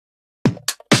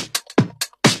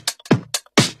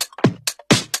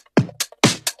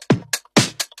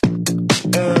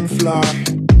and fly.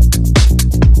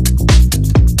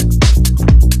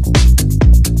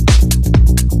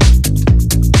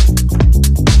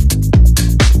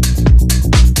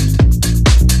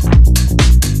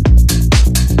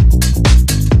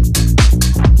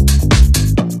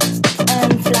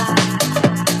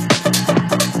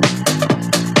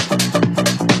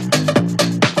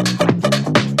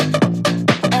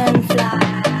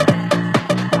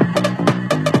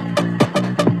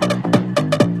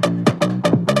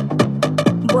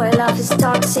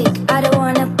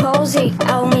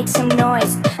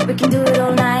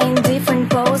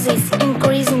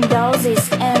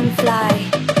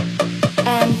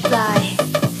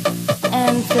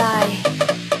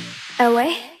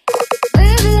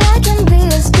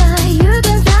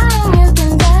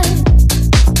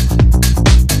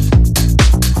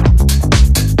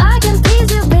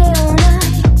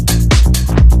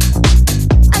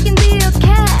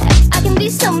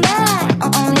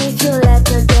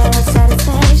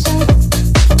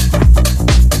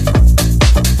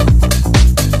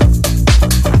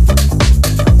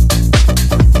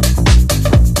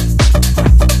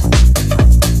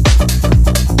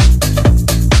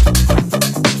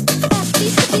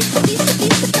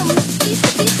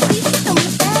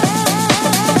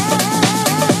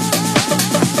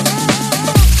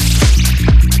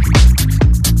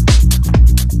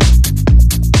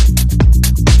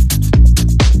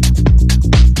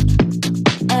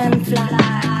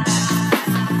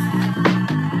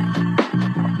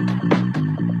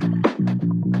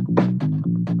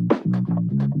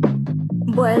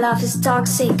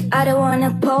 Toxic, I don't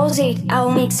wanna pose it.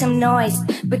 I'll make some noise.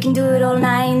 We can do it all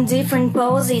night in different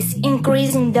poses,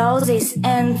 increasing doses,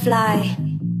 and fly,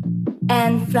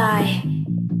 and fly,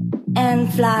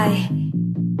 and fly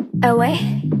away.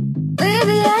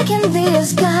 Baby, I can be a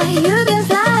sky. You can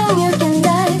fly and you can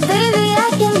die. Baby, I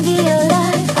can be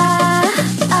alive.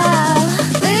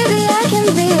 Baby, I can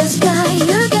be a sky.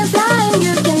 You can fly and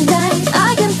you can die.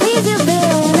 I can please you, baby.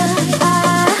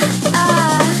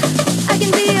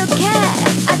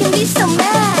 Be so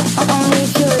mad, only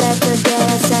if you let her get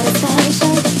a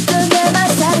satisfaction. To get my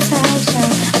satisfaction,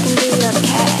 I can be your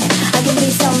cat. I can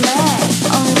be so mad,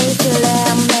 only if you let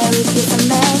her marry this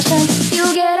affection. You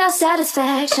get a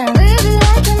satisfaction. Baby,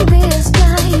 I can be a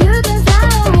sky. You can fly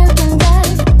and you can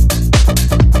die.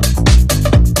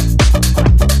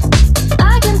 I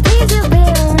can please you,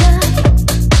 baby, night.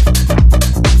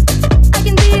 I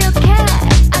can be your cat.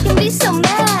 I can be so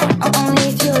mad, only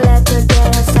if you let her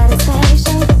get a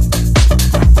satisfaction.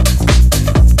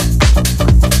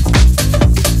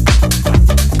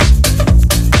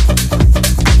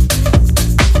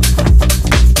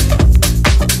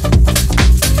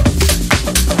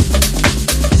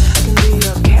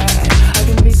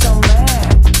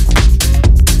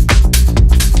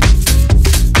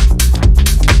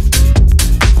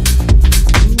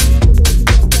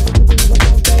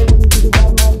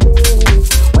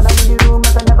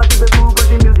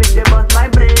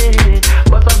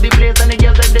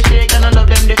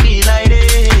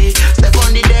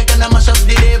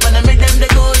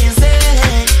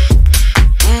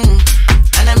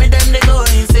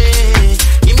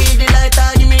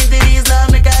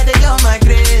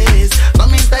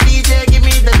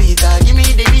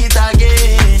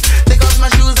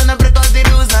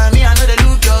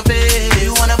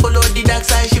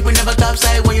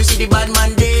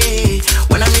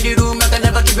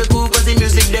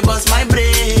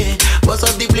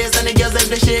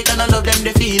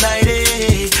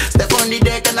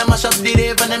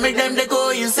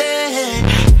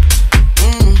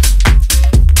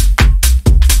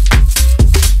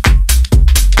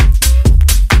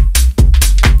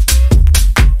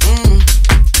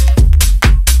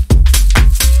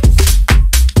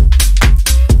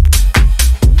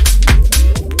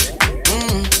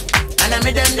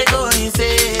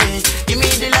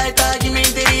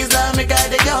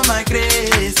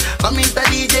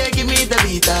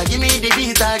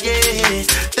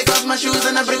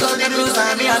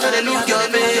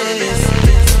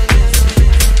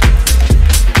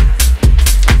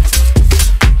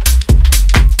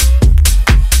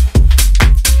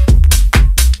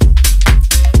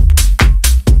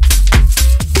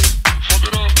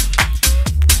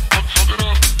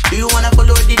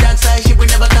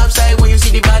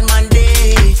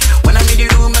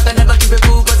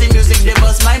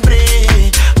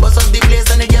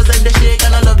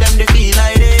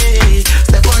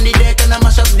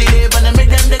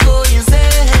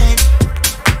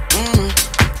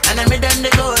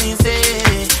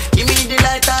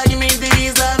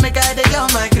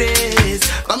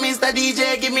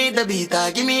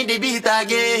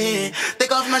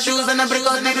 shoes and I break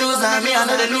out the blues and me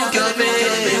under the look your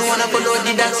face. You wanna follow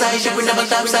the dark side, ship with never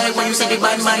top side when you see the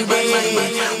bad man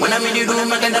day. When I'm in the room,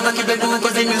 I can never keep it cool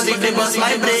cause the music they bust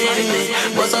my brain.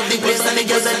 Bust up the place and the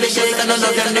girls and they shake and all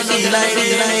of them they feel like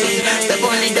it. Step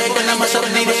on the deck and I mash up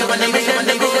the day when they make them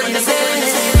they go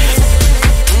insane.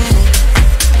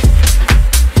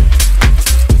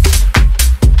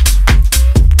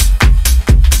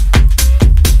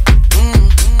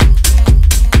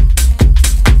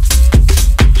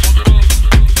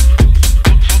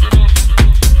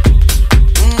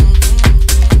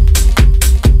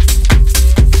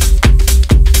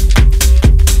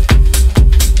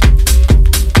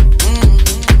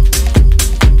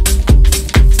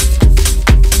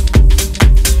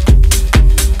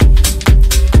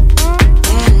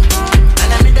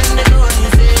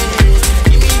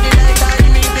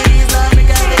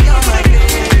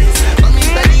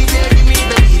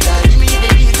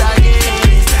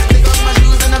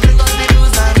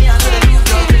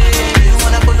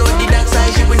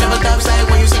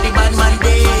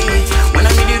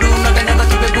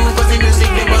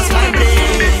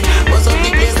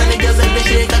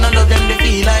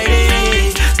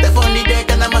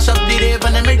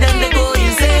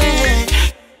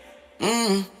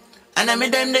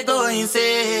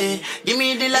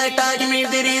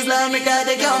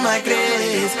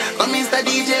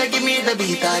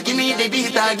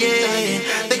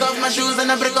 Take off my shoes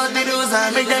and I break out the rules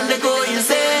and make them they go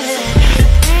insane.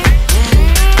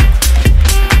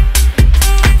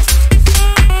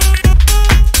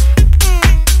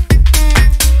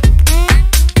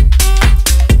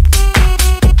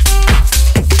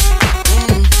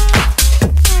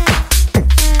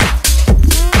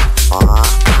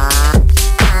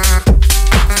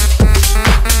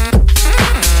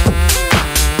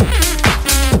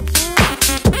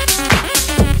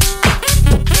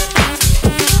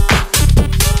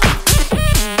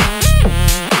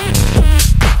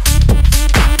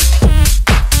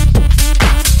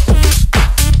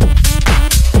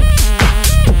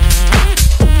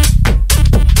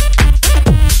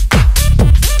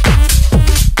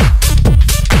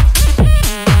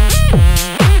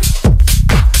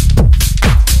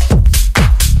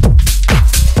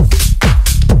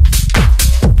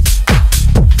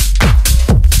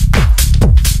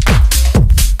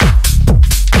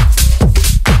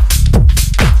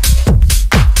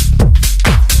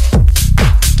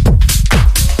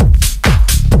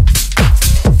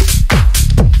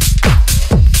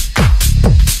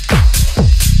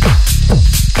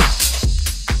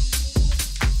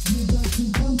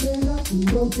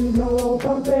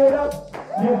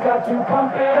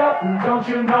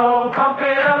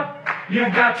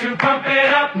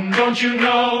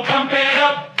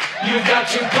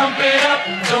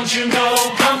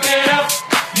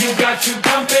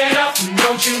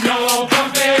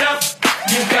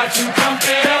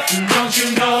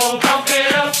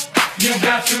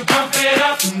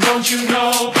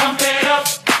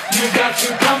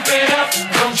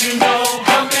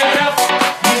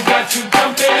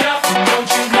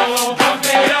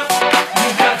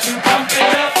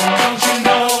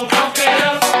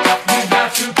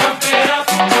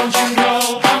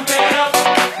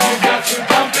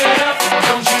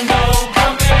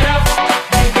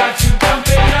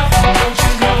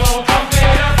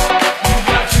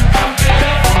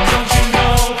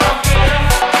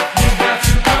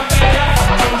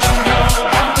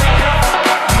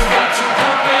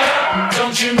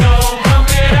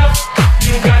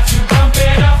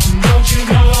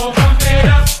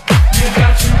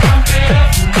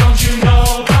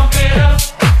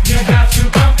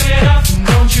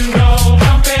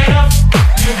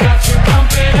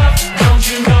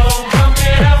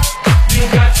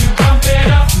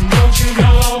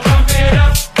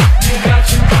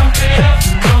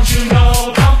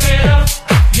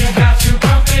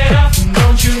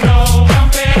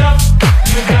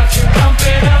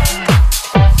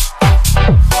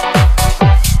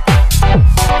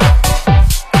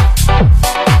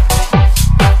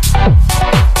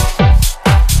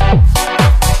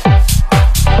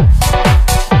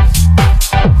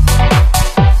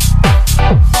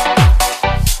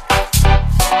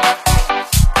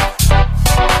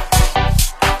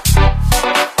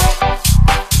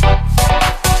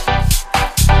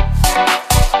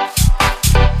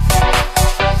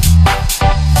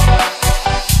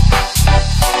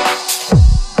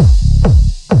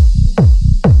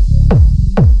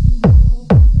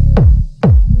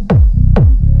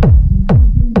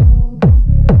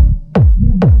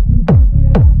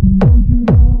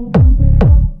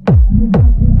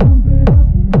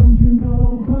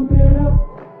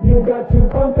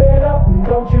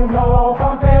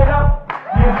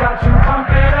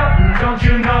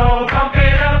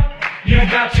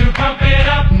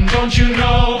 you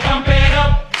know, pump it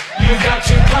up. You got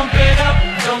to pump it up.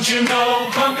 Don't you know,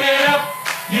 pump it up.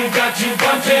 You got to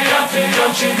pump it up.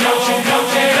 Don't you know,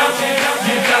 pump it up.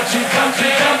 You got to pump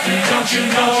it up. Don't you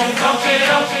know, pump it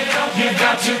up. You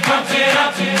got to pump it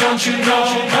up. Don't you know,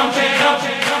 pump it up.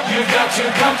 You got to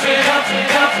pump it up.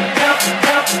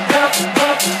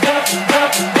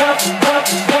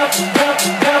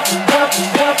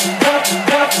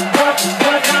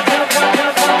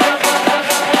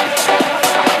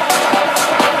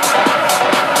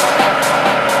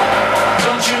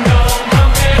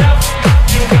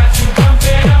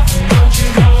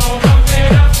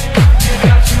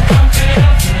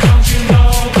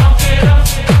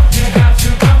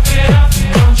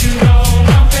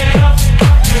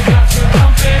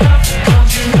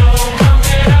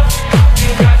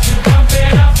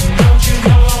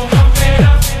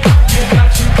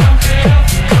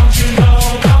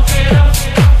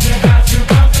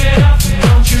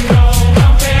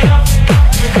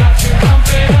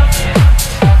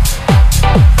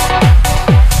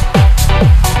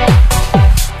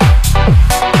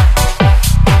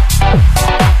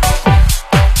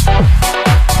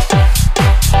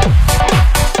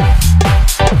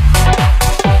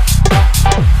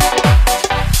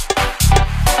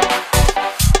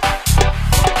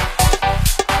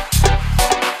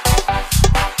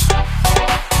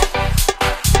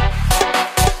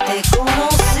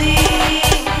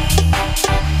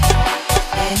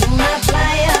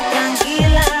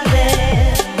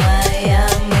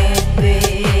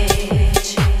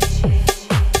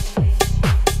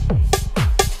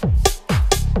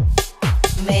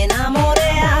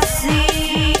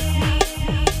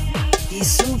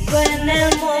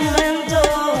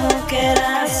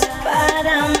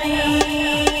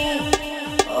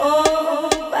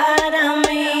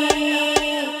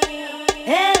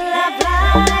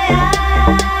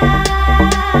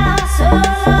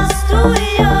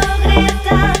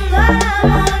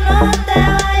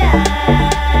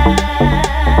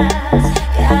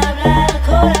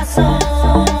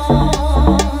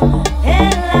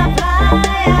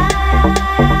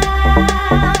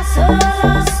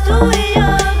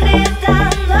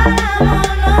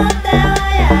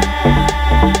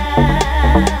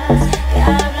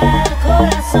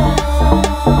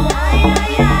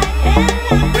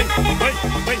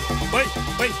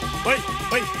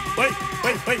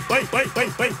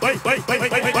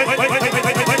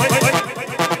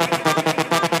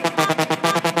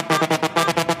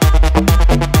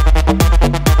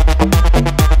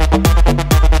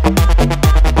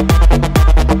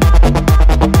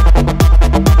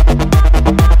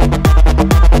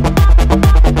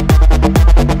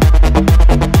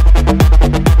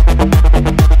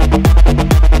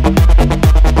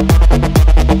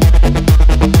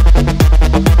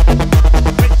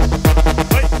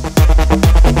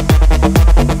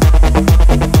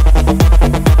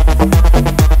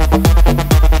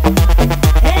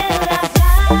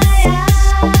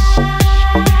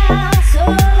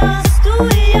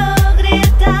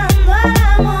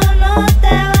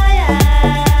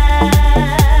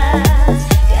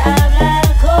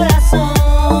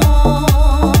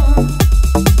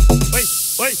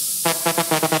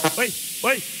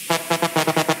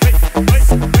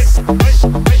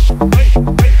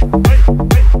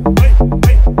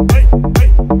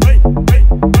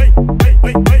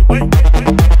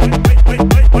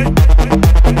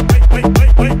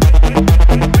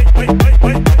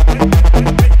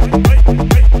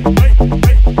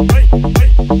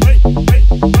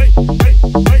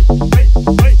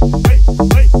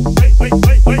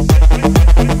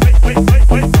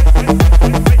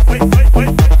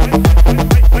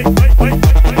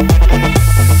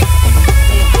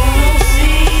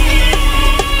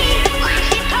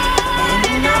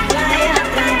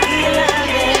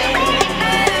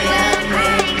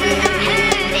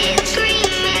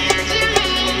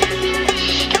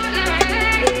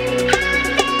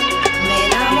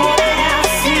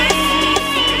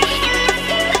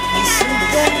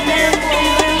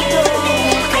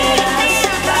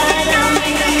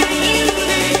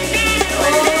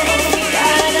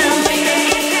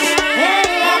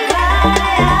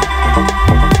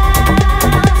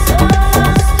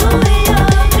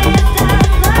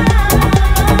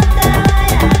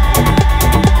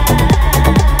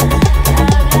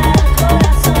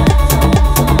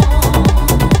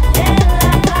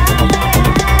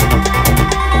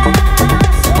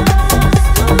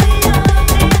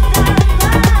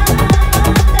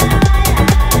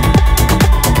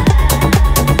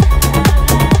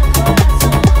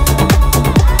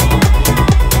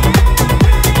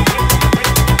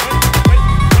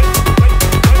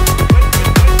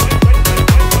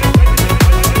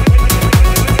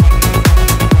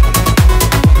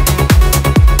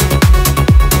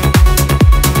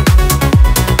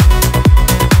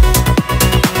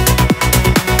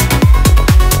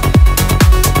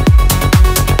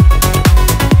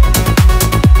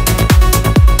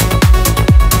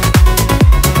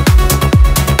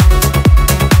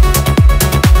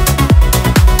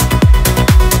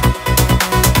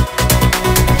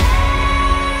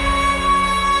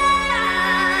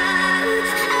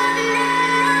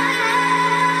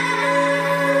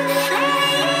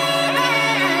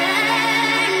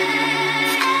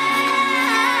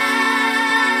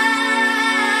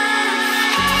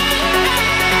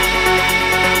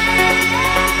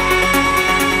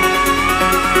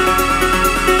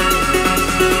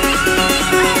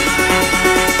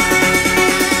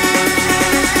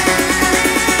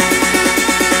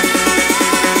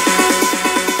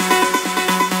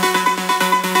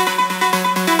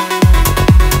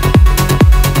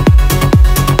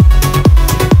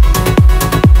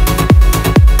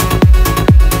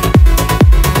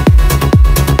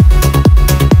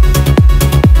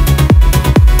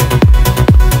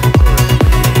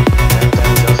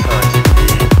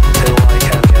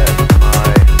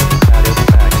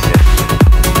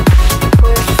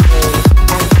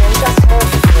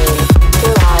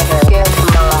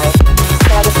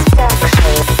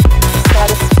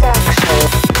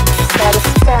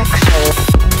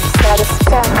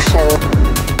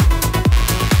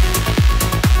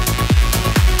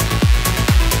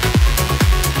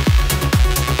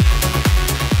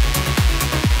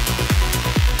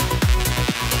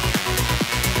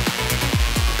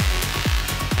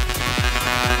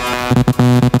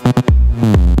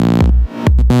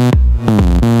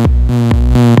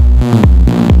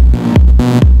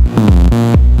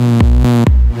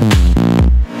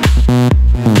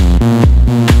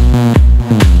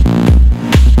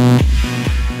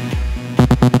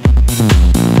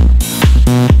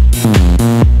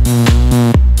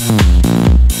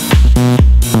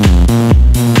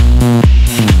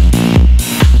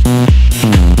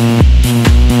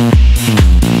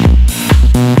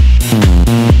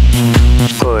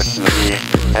 me,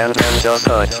 and then just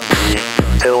touch me,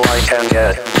 till I can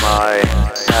get my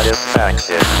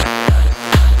satisfaction.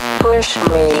 Push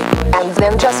me, and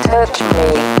then just touch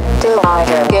me, till I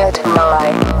can get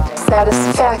my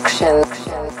satisfaction.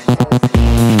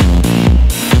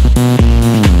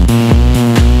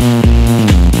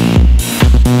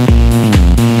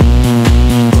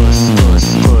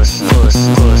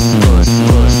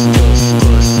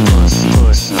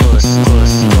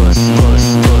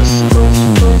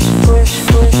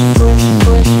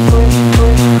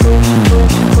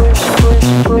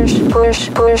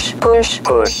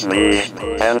 Push me,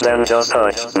 and then just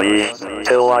touch me,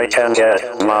 till I can get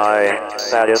my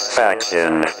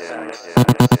satisfaction.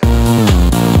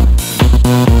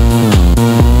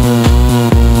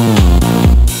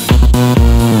 Push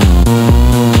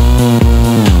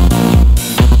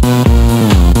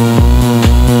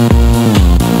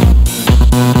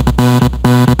me,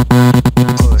 and then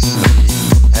just touch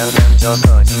me, till I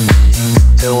can get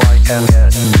my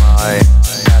satisfaction.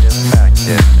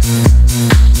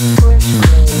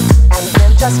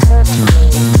 Just touch me,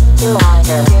 till I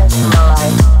can get my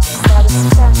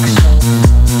satisfaction,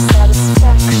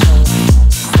 satisfaction,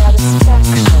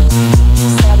 satisfaction,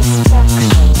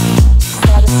 satisfaction,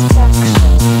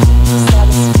 satisfaction,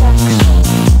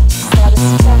 satisfaction,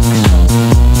 satisfaction,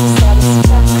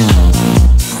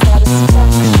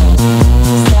 satisfaction,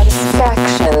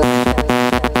 satisfaction.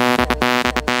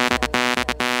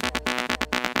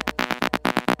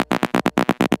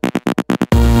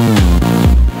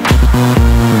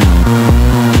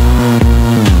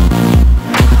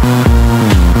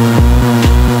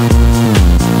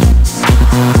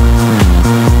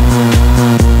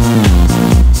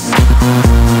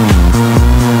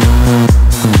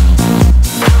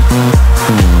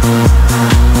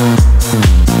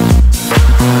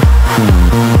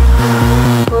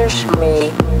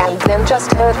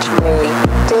 Just touch me,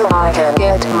 till I can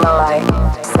get my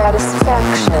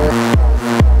satisfaction.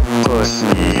 Push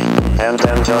me, and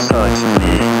then just touch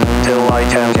me, till I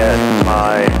can get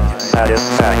my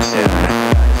satisfaction.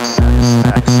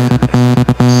 Satisfaction.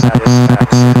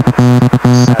 Satisfaction.